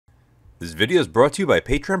This video is brought to you by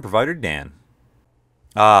Patreon provider Dan.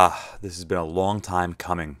 This has been a long time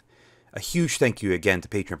coming. A huge thank you again to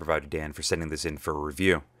Patreon provider Dan for sending this in for a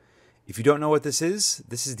review. If you don't know what this is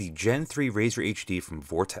the Gen 3 Razor HD from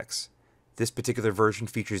VORTEX. This particular version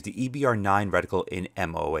features the EBR9 reticle in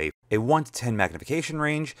MOA, a 1 to 10 magnification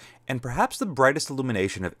range, and perhaps the brightest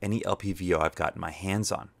illumination of any LPVO I've gotten my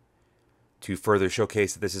hands on. To further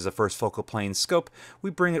showcase that this is a first focal plane scope, we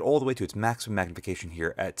bring it all the way to its maximum magnification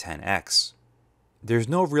here at 10x. There's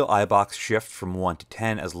no real eyebox shift from 1 to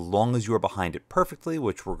 10 as long as you are behind it perfectly,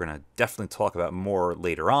 which we're going to definitely talk about more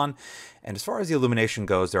later on. And as far as the illumination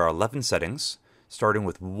goes, there are 11 settings. Starting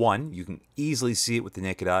with 1, you can easily see it with the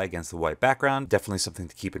naked eye against the white background. Definitely something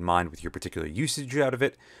to keep in mind with your particular usage out of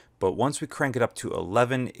it. But once we crank it up to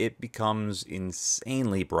 11, it becomes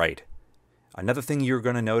insanely bright. Another thing you're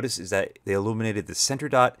going to notice is that they illuminated the center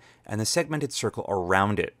dot and the segmented circle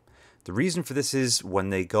around it. The reason for this is when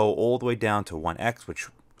they go all the way down to 1x, which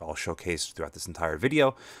I'll showcase throughout this entire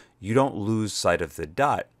video, you don't lose sight of the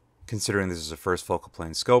dot. Considering this is a first focal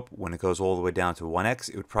plane scope, when it goes all the way down to 1x,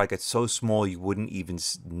 it would probably get so small you wouldn't even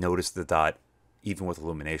notice the dot, even with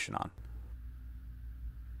illumination on.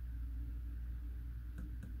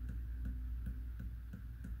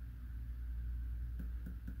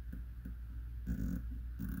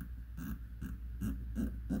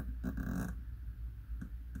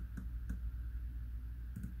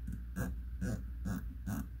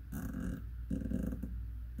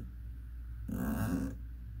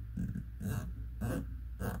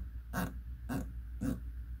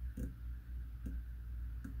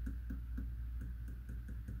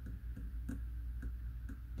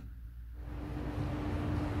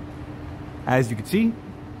 As you can see,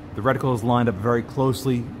 the reticle is lined up very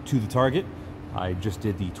closely to the target. I just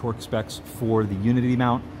did the torque specs for the Unity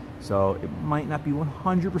mount, so it might not be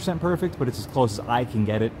 100% perfect, but it's as close as I can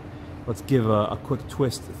get it. Let's give a quick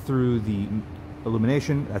twist through the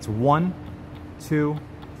illumination. That's 1, 2,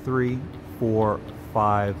 3, 4,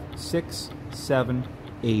 5, 6, 7,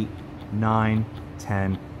 8, 9,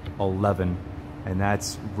 10, 11, and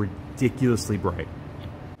that's ridiculously bright.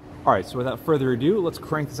 All right, so without further ado, let's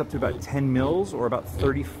crank this up to about 10 mils or about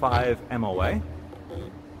 35 MOA.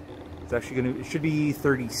 It's actually it should be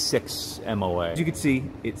 36 MOA. As you can see,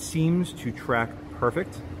 it seems to track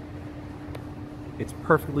perfect. It's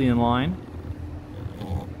perfectly in line.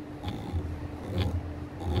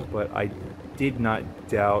 But I did not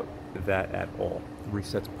doubt that at all. It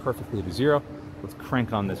resets perfectly to 0. Let's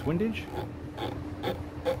crank on this windage.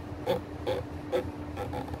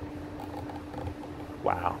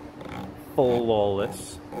 Wow.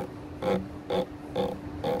 Flawless.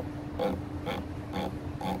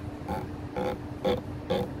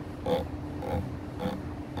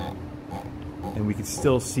 And we can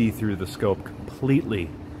still see through the scope completely.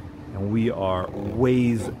 And we are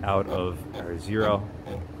ways out of our 0.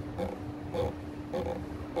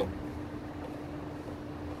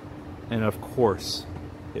 And of course,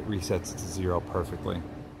 it resets to 0 perfectly.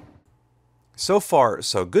 So far,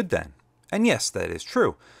 so good then. And yes, that is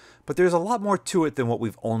true. But there's a lot more to it than what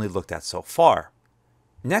we've only looked at so far.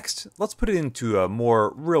 Next, let's put it into a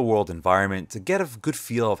more real-world environment to get a good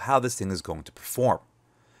feel of how this thing is going to perform.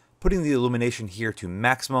 Putting the illumination here to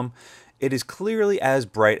maximum, it is clearly as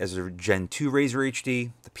bright as a Gen 2 Razor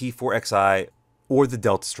HD, the P4XI, or the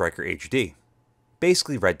Delta Striker HD.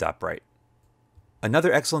 Basically red dot bright.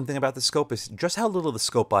 Another excellent thing about the scope is just how little of the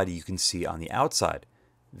scope body you can see on the outside.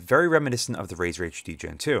 Very reminiscent of the Razor HD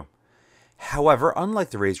Gen 2. However, unlike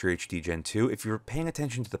the Razor HD Gen 2, if you're paying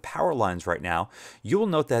attention to the power lines right now, you will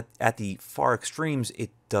note that at the far extremes, it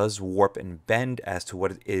does warp and bend as to what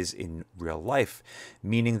it is in real life,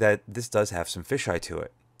 meaning that this does have some fisheye to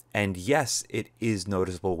it. And yes, it is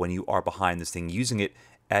noticeable when you are behind this thing using it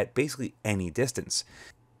at basically any distance.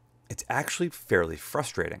 It's actually fairly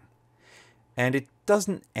frustrating. And it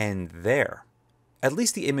doesn't end there. At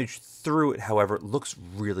least the image through it, however, looks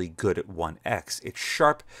really good at 1x. It's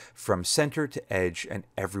sharp from center to edge and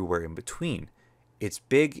everywhere in between. It's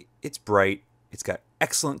big, it's bright, it's got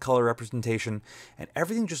excellent color representation, and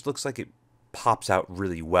everything just looks like it pops out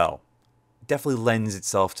really well. It definitely lends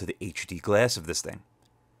itself to the HD glass of this thing.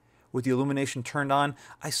 With the illumination turned on,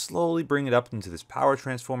 I slowly bring it up into this power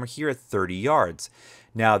transformer here at 30 yards.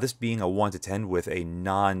 Now, this being a 1 to 10 with a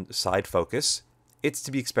non-side focus, it's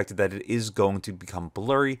to be expected that it is going to become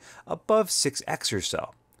blurry above 6x or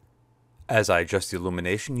so. As I adjust the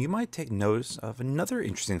illumination, you might take notice of another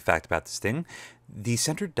interesting fact about this thing. The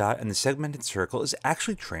center dot and the segmented circle is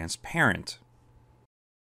actually transparent.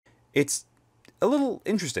 It's a little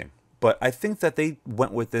interesting, but I think that they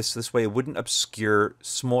went with this way it wouldn't obscure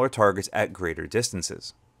smaller targets at greater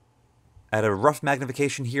distances. At a rough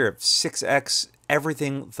magnification here of 6x,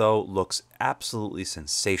 everything though looks absolutely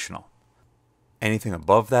sensational. Anything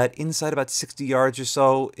above that, inside about 60 yards or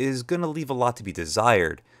so, is going to leave a lot to be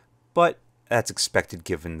desired, but that's expected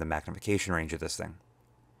given the magnification range of this thing.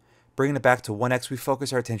 Bringing it back to 1x, we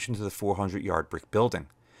focus our attention to the 400-yard brick building.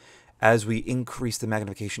 As we increase the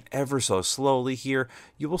magnification ever so slowly here,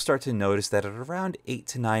 you will start to notice that at around 8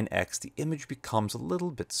 to 9x, the image becomes a little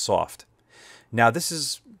bit soft. Now, this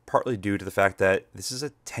is partly due to the fact that this is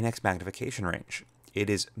a 10x magnification range. It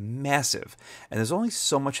is massive, and there's only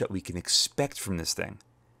so much that we can expect from this thing.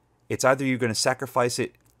 It's either you're going to sacrifice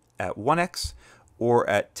it at 1x or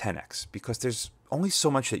at 10x, because there's only so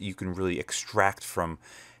much that you can really extract from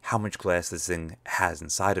how much glass this thing has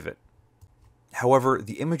inside of it. However,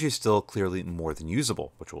 the image is still clearly more than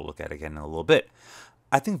usable, which we'll look at again in a little bit.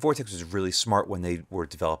 I think Vortex was really smart when they were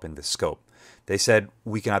developing this scope. They said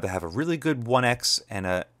we can either have a really good 1x and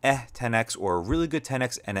a 10x, or a really good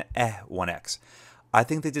 10x and a 1x. I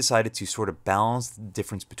think they decided to sort of balance the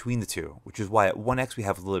difference between the two, which is why at 1x we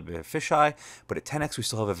have a little bit of fisheye, but at 10x we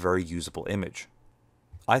still have a very usable image.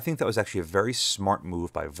 I think that was actually a very smart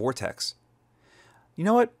move by Vortex. You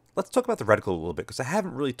know what? Let's talk about the reticle a little bit, because I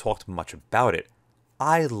haven't really talked much about it.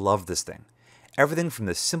 I love this thing. Everything from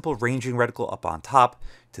the simple ranging reticle up on top,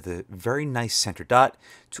 to the very nice center dot,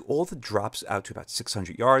 to all the drops out to about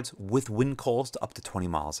 600 yards with wind calls to up to 20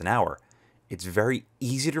 miles an hour. It's very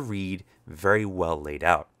easy to read, very well laid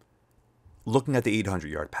out. Looking at the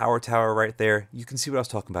 800-yard power tower right there, you can see what I was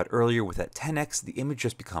talking about earlier. With that 10x, the image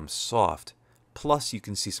just becomes soft. Plus, you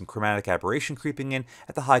can see some chromatic aberration creeping in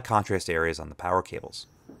at the high contrast areas on the power cables.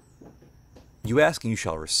 You ask and you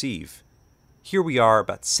shall receive. Here we are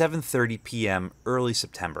about 7:30 p.m. early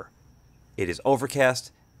September. It is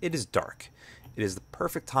overcast, it is dark. It is the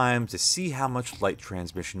perfect time to see how much light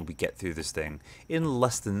transmission we get through this thing in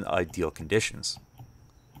less than ideal conditions.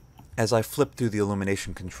 As I flip through the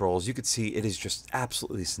illumination controls, you can see it is just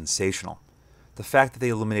absolutely sensational. The fact that they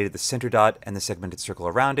illuminated the center dot and the segmented circle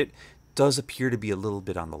around it does appear to be a little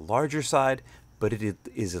bit on the larger side, but it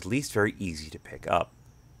is at least very easy to pick up.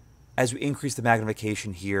 As we increase the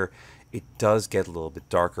magnification here, it does get a little bit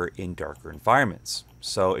darker in darker environments.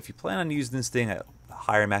 So if you plan on using this thing at a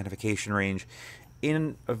higher magnification range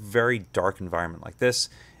in a very dark environment like this,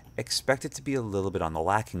 expect it to be a little bit on the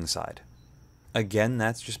lacking side. Again,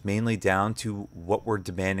 that's just mainly down to what we're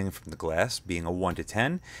demanding from the glass, being a 1 to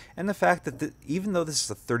 10, and the fact that even though this is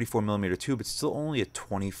a 34mm tube, it's still only a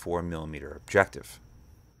 24mm objective.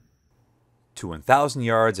 To 1,000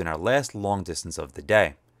 yards in our last long distance of the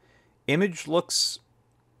day. Image looks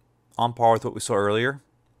on par with what we saw earlier.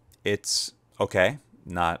 It's okay,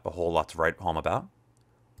 not a whole lot to write home about.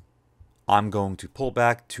 I'm going to pull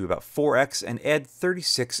back to about 4x and add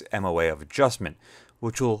 36 MOA of adjustment,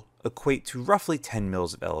 which will equate to roughly 10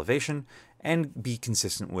 mils of elevation and be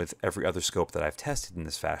consistent with every other scope that I've tested in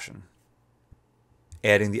this fashion.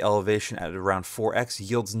 Adding the elevation at around 4x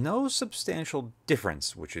yields no substantial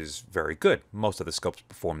difference, which is very good. Most of the scopes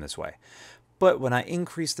perform this way. But when I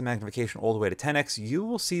increase the magnification all the way to 10x, you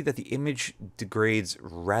will see that the image degrades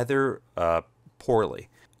rather poorly.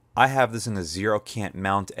 I have this in a 0 cant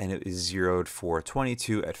mount, and it is zeroed for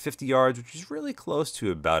 22 at 50 yards, which is really close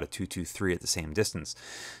to about a 223 at the same distance.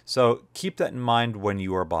 So keep that in mind when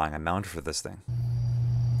you are buying a mount for this thing.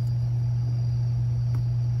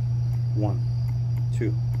 1,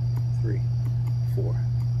 2, 3, 4,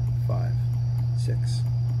 5, 6,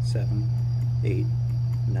 7, 8,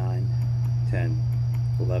 9, 10,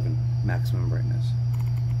 11, maximum brightness.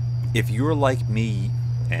 If you're like me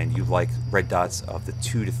and you like red dots of the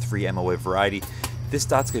 2 to 3 MOA variety, this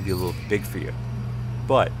dot's going to be a little big for you.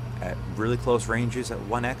 But at really close ranges at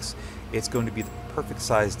 1x, it's going to be the perfect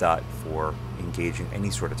size dot for engaging any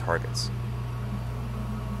sort of targets.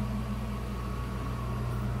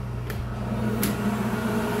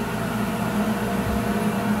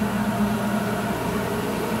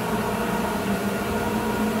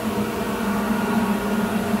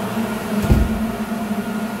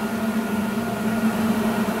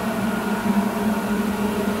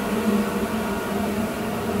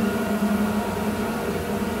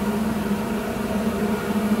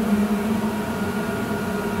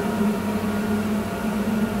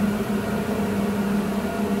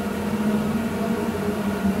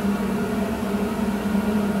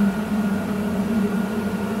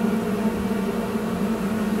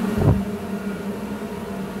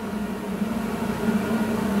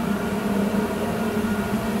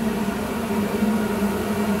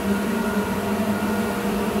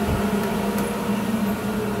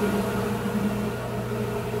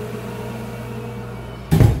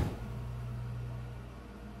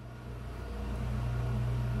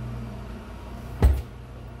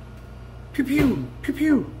 Pew pew! Pew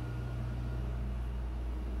pew!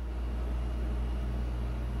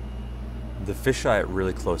 The fisheye at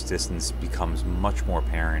really close distance becomes much more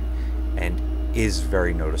apparent and is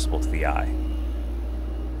very noticeable to the eye.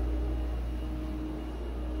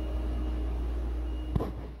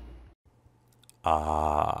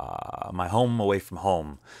 My home away from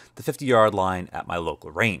home, the 50-yard line at my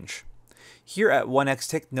local range. Here at 1x,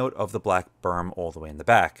 take note of the black berm all the way in the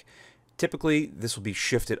back. Typically, this will be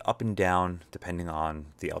shifted up and down depending on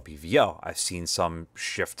the LBVO. I've seen some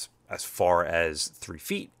shift as far as 3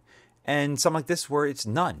 feet, and some like this where it's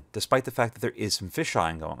none, despite the fact that there is some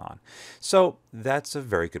fisheyeing going on. So that's a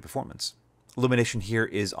very good performance. Illumination here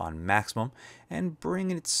is on maximum, and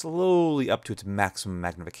bringing it slowly up to its maximum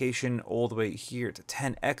magnification all the way here to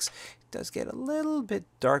 10x. It does get a little bit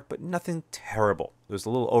dark, but nothing terrible. There's a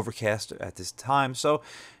little overcast at this time, so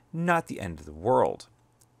not the end of the world.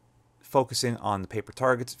 Focusing on the paper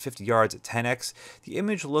targets, 50 yards at 10x, the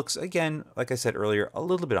image looks, again, like I said earlier, a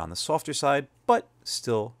little bit on the softer side, but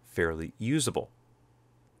still fairly usable.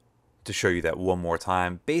 To show you that one more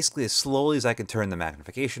time, basically as slowly as I can turn the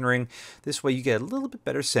magnification ring, this way you get a little bit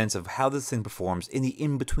better sense of how this thing performs in the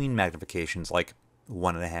in-between magnifications like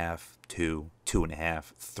 1.5, 2, 2.5,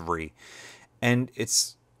 3. And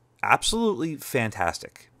it's absolutely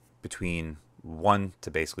fantastic between 1 to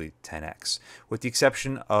basically 10x, with the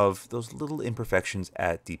exception of those little imperfections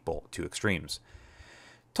at the bolt 2 extremes.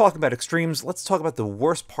 Talking about extremes, let's talk about the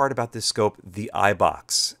worst part about this scope, the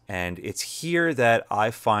Eyebox. And it's here that I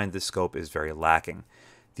find the scope is very lacking.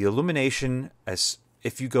 The illumination, as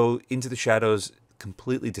if you go into the shadows,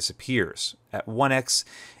 completely disappears. At 1x,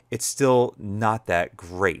 it's still not that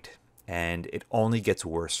great, and it only gets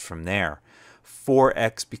worse from there.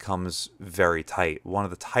 4x becomes very tight. One of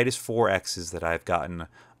the tightest 4x's that I've gotten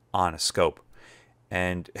on a scope.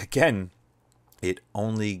 And again, it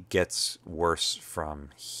only gets worse from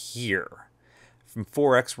here. From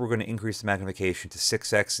 4x, we're going to increase the magnification to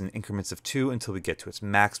 6x in increments of 2 until we get to its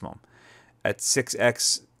maximum. At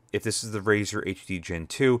 6x, if this is the Razer HD Gen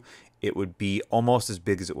 2, it would be almost as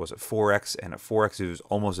big as it was at 4x, and at 4x it was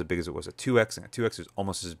almost as big as it was at 2x, and at 2x it was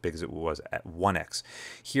almost as big as it was at 1x.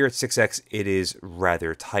 Here at 6x, it is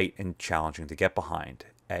rather tight and challenging to get behind.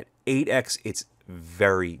 At 8x, it's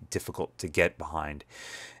very difficult to get behind.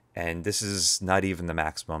 And this is not even the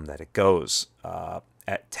maximum that it goes.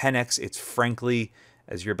 At 10x, it's frankly,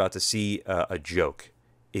 as you're about to see, a joke.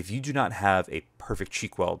 If you do not have a perfect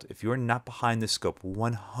cheek weld, if you are not behind the scope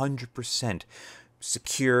 100%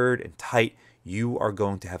 secured and tight, you are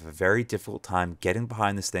going to have a very difficult time getting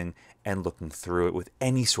behind this thing and looking through it with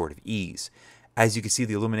any sort of ease. As you can see,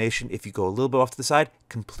 the illumination, if you go a little bit off to the side,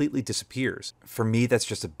 completely disappears. For me, that's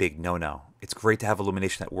just a big no-no. It's great to have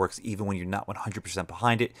illumination that works even when you're not 100%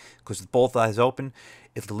 behind it, because with both eyes open,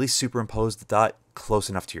 it'll at least superimpose the dot close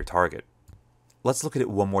enough to your target. Let's look at it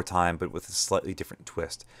one more time, but with a slightly different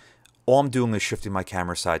twist. All I'm doing is shifting my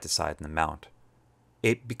camera side to side in the mount.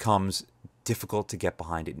 It becomes difficult to get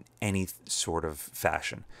behind it in any sort of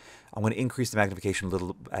fashion. I'm going to increase the magnification a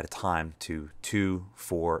little at a time to 2,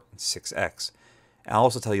 4, and 6x. And I'll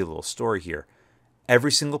also tell you a little story here.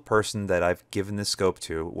 Every single person that I've given this scope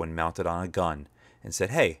to when mounted on a gun and said,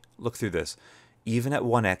 hey, look through this, even at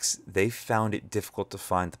 1x, they found it difficult to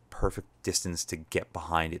find the perfect distance to get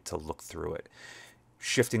behind it to look through it.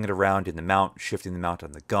 Shifting it around in the mount, shifting the mount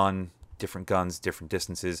on the gun, different guns, different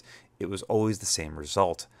distances, it was always the same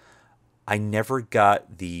result. I never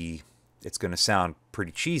got the, it's going to sound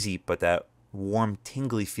pretty cheesy, but that warm,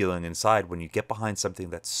 tingly feeling inside when you get behind something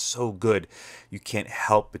that's so good, you can't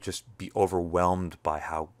help but just be overwhelmed by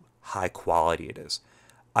how high quality it is.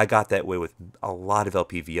 I got that way with a lot of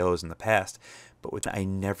LPVOs in the past, but I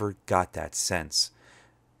never got that sense.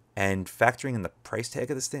 And factoring in the price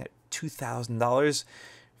tag of this thing at $2,000,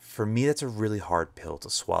 for me, that's a really hard pill to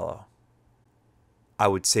swallow. I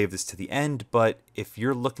would save this to the end, but if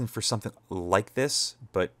you're looking for something like this,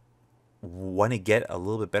 but want to get a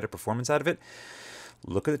little bit better performance out of it,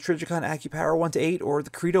 look at the Trijicon AccuPower 1-8 or the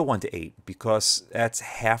Credo 1-8, because that's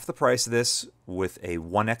half the price of this with a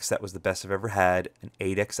 1x that was the best I've ever had, an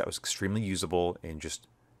 8x that was extremely usable in just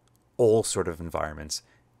all sort of environments,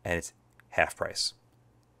 and it's half price.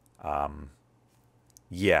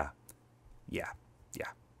 Yeah.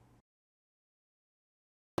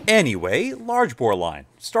 Anyway, large bore line.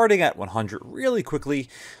 Starting at 100 really quickly,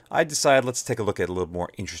 I decided let's take a look at a little more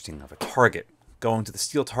interesting of a target. Going to the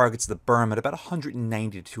steel targets of the berm at about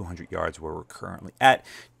 190 to 200 yards where we're currently at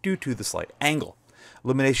due to the slight angle.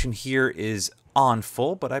 Illumination here is on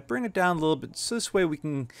full, but I bring it down a little bit so this way we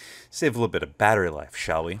can save a little bit of battery life,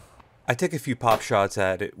 shall we? I take a few pop shots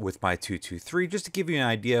at it with my 223 just to give you an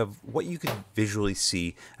idea of what you can visually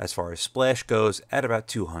see as far as splash goes at about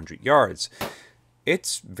 200 yards.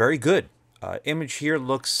 It's very good. Image here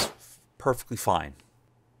looks perfectly fine.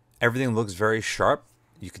 Everything looks very sharp.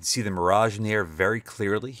 You can see the mirage in the air very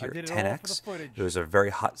clearly here at 10x. It was a very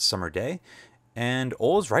hot summer day, and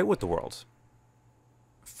all is right with the world.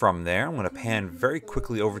 From there, I'm going to pan very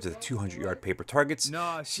quickly over to the 200-yard paper targets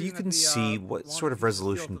so you can see what sort of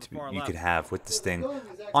resolution you could have with this thing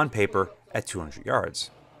on paper at 200 yards.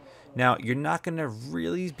 Now, you're not going to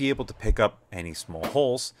really be able to pick up any small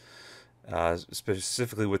holes,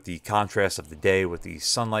 specifically with the contrast of the day with the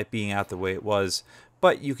sunlight being out the way it was,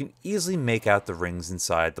 but you can easily make out the rings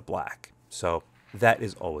inside the black, so that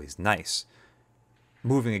is always nice.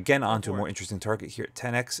 Moving again onto a more interesting target here at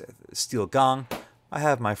 10x, steel gong, I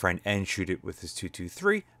have my friend N shoot it with his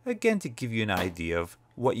 223, again to give you an idea of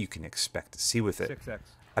what you can expect to see with it. 6x.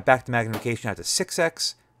 I back the magnification out to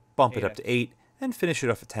 6x, bump it up to 8, and finish it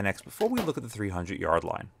off at 10x before we look at the 300-yard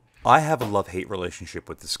line. I have a love-hate relationship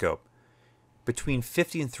with the scope. Between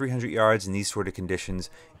 50 and 300 yards in these sort of conditions,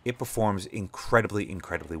 it performs incredibly,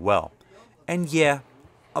 incredibly well. And yeah,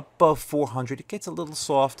 above 400 it gets a little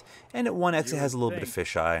soft, and at 1x it has a little bit of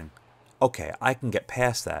fisheye. Okay, I can get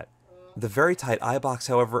past that. The very tight Eyebox,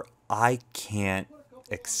 however, I can't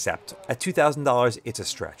accept. At $2,000, it's a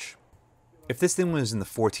stretch. If this thing was in the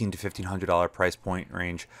 $1,400 to $1,500 price point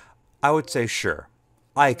range, I would say sure,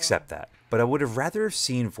 I accept that. But I would have rather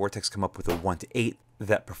seen Vortex come up with a 1 to 8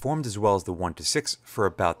 that performed as well as the 1 to 6 for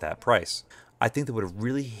about that price. I think that would have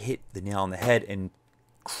really hit the nail on the head and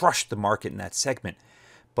crushed the market in that segment.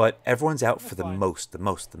 But everyone's out for the most, and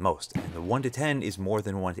the 1 to 10 is more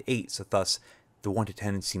than 1 to 8, so thus the 1 to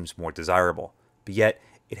 10 seems more desirable. But yet,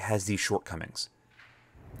 it has these shortcomings.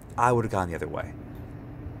 I would have gone the other way.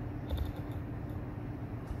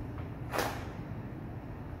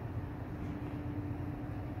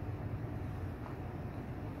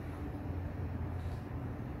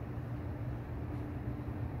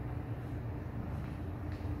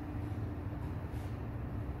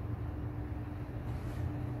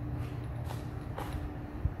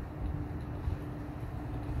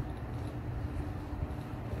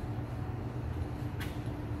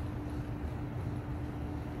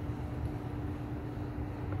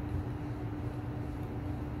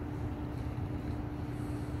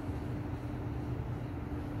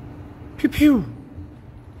 Pew pew.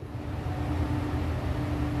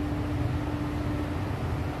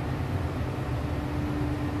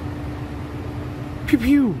 Pew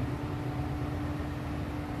pew.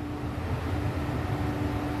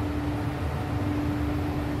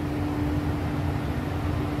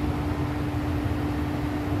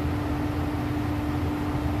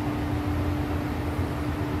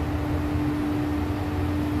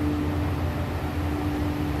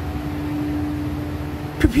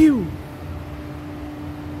 Pew pew.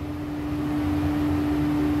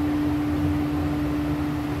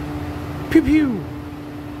 Pew pew.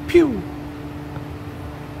 Pew.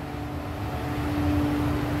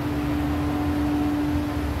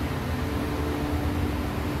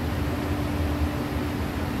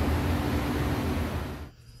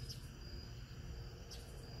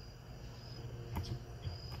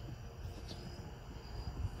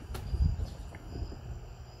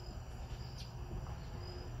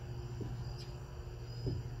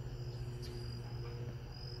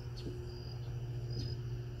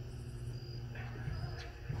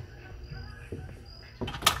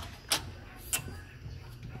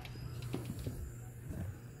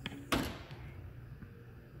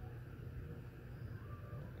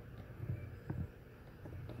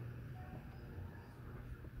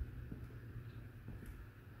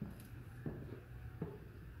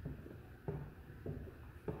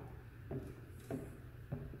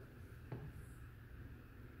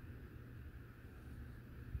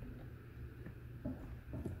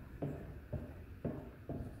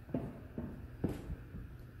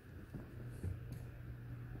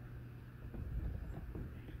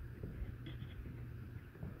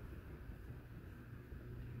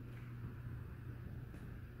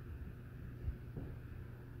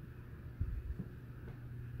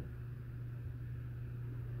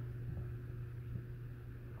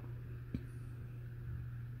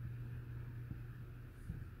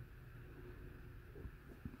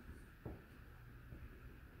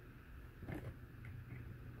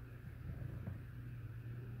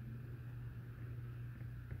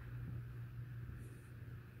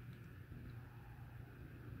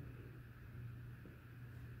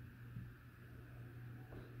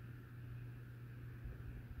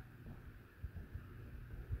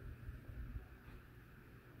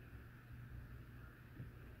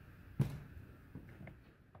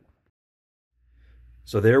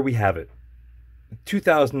 So there we have it.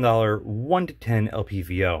 $2,000 1 to 10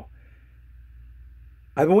 LPVO.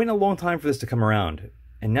 I've been waiting a long time for this to come around,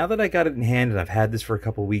 and now that I got it in hand and I've had this for a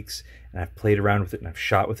couple weeks and I've played around with it and I've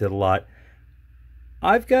shot with it a lot,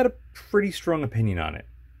 I've got a pretty strong opinion on it.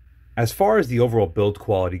 As far as the overall build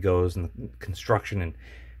quality goes and the construction and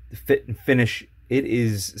the fit and finish, it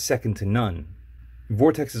is second to none.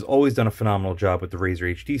 VORTEX has always done a phenomenal job with the Razor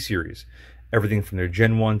HD series, everything from their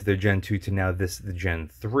Gen 1 to their Gen 2 to now this, the Gen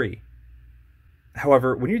 3.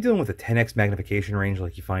 However, when you're dealing with a 10x magnification range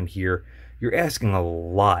like you find here, you're asking a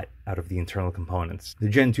lot out of the internal components. The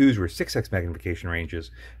Gen 2s were 6x magnification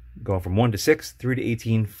ranges, going from 1 to 6, 3 to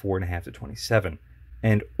 18, 4.5 to 27.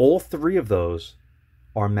 And all three of those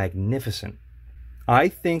are magnificent. I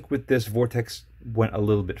think with this, VORTEX went a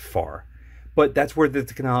little bit far. But that's where the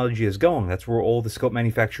technology is going. That's where all the scope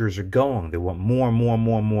manufacturers are going. They want more, more,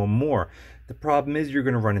 more, more, more. The problem is you're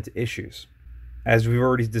going to run into issues. As we've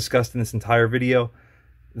already discussed in this entire video,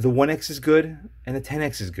 the 1X is good and the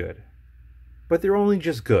 10X is good. But they're only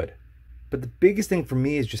just good. But the biggest thing for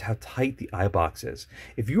me is just how tight the Eyebox is.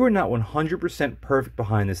 If you are not 100% perfect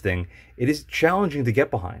behind this thing, it is challenging to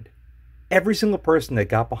get behind. Every single person that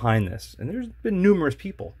got behind this, and there's been numerous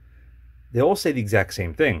people, they all say the exact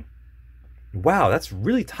same thing. Wow, that's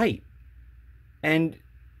really tight. And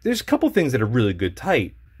there's a couple things that are really good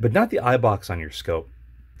tight, but not the Eyebox on your scope.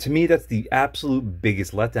 To me, that's the absolute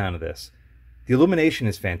biggest letdown of this. The illumination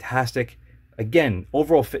is fantastic. Again,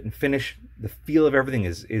 overall fit and finish, the feel of everything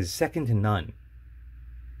is second to none.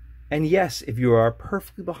 And yes, if you are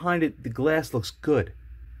perfectly behind it, the glass looks good.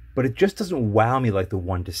 But it just doesn't wow me like the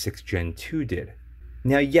 1 to 6 Gen 2 did.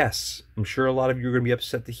 Now, yes, I'm sure a lot of you are going to be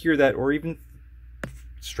upset to hear that, or even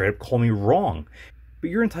straight up call me wrong. But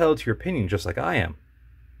you're entitled to your opinion just like I am.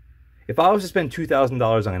 If I was to spend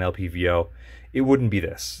 $2,000 on an LPVO, it wouldn't be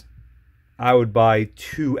this. I would buy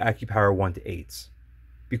 2 AccuPower 1 to 8s.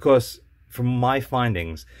 Because from my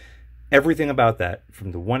findings, everything about that,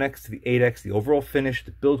 from the 1X to the 8X, the overall finish,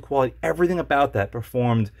 the build quality, everything about that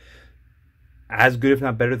performed as good, if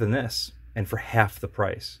not better than this, and for half the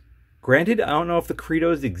price. Granted, I don't know if the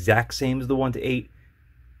Credo is the exact same as the 1 to 8,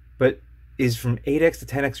 but is from 8X to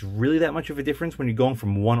 10X really that much of a difference when you're going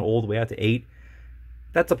from 1 all the way out to 8?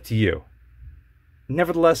 That's up to you.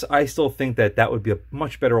 Nevertheless, I still think that that would be a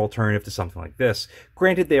much better alternative to something like this.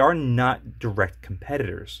 Granted, they are not direct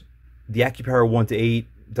competitors. The AccuPower 1 to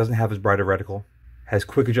 8 doesn't have as bright a reticle, has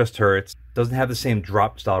quick adjust turrets, doesn't have the same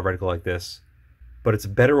drop style reticle like this, but it's a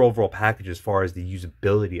better overall package as far as the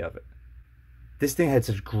usability of it. This thing had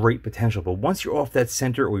such great potential, but once you're off that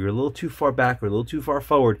center or you're a little too far back or a little too far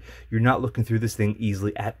forward, you're not looking through this thing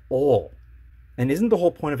easily at all. And isn't the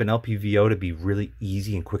whole point of an LPVO to be really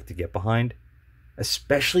easy and quick to get behind?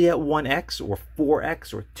 Especially at 1X or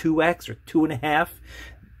 4X or 2X or 2.5.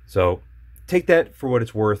 So take that for what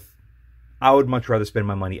it's worth. I would much rather spend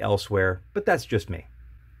my money elsewhere, but that's just me.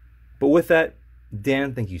 But with that,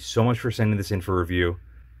 Dan, thank you so much for sending this in for review.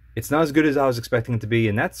 It's not as good as I was expecting it to be,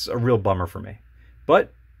 and that's a real bummer for me.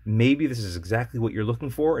 But maybe this is exactly what you're looking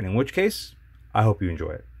for, and in which case, I hope you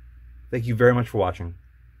enjoy it. Thank you very much for watching,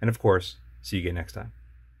 and of course, see you again next time.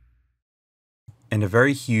 And a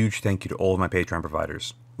very huge thank you to all of my Patreon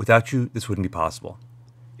providers. Without you, this wouldn't be possible.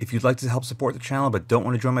 If you'd like to help support the channel but don't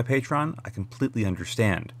want to join my Patreon, I completely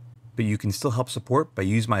understand. But you can still help support by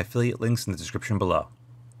using my affiliate links in the description below.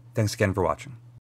 Thanks again for watching.